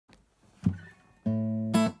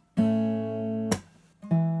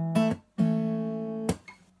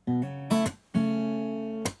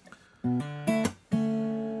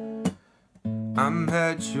I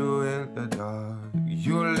met you in the dark,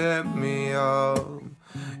 you lit me up.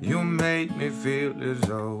 You made me feel as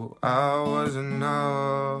though I was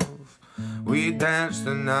enough. We danced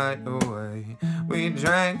the night away, we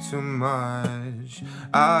drank too much.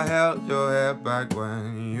 I held your hair back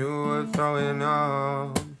when you were throwing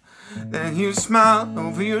up. Then you smiled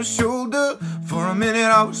over your shoulder. For a minute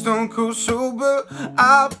I was stone cold sober.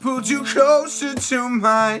 I pulled you closer to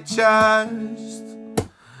my chest,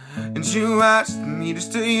 and you asked me to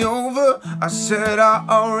stay over. I said I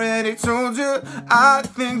already told you, I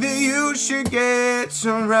think that you should get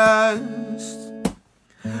some rest.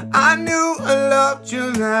 I knew I loved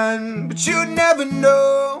you then, but you'd never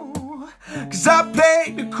know, 'cause I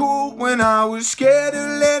played it cool when I was scared of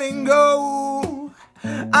letting go.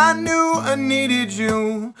 I knew I needed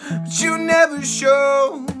you, but you never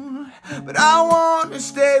showed. But I wanna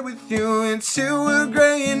stay with you until we're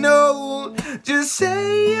gray and old. Just say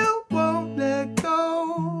you won't let go.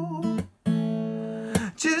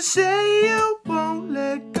 Just say you won't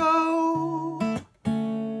let go.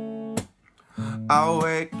 I'll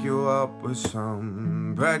wake you up with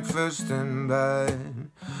some breakfast in bed.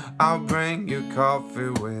 I'll bring you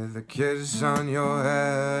coffee with a kiss on your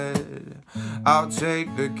head. I'll take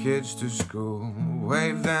the kids to school,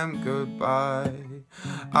 wave them goodbye.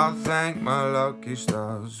 I'll thank my lucky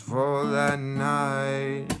stars for that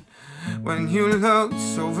night. When you looked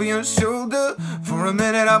over your shoulder, for a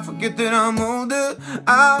minute I forget that I'm older.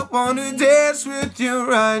 I wanna dance with you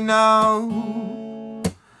right now.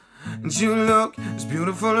 And you look as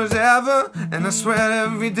beautiful as ever, and I swear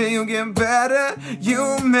every day you'll get better. You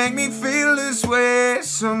make me feel this way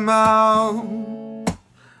somehow.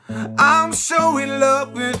 I'm so in love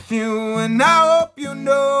with you, and I hope you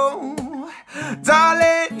know,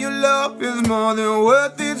 darling, your love is more than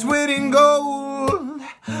worth its weight in gold.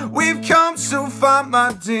 We've come so far, my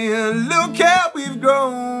dear, look how we've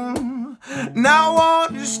grown. Now I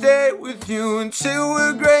want to stay with you until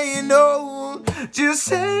we're gray and old. Just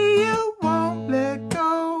say you won't let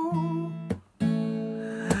go.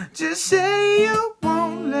 Just say you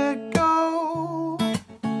won't let go.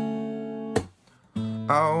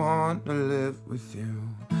 I want to live with you,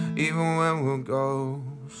 even when we're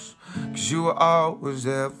ghosts, 'cause you were always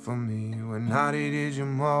there for me when I needed you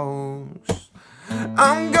most.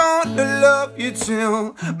 I'm gonna love you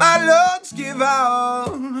till my lungs give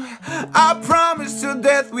out. I promise till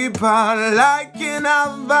death we part, like in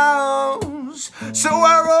our vows. So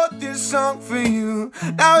I wrote this song for you,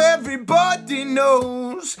 now everybody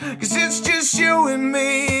knows, 'cause it's just you and me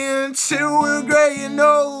until we're gray and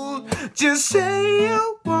old. Just say you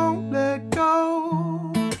won't let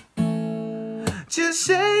go. Just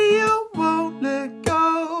say you won't let go.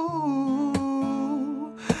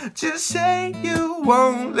 Just say you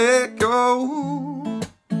won't let go.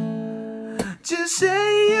 Just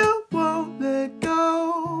say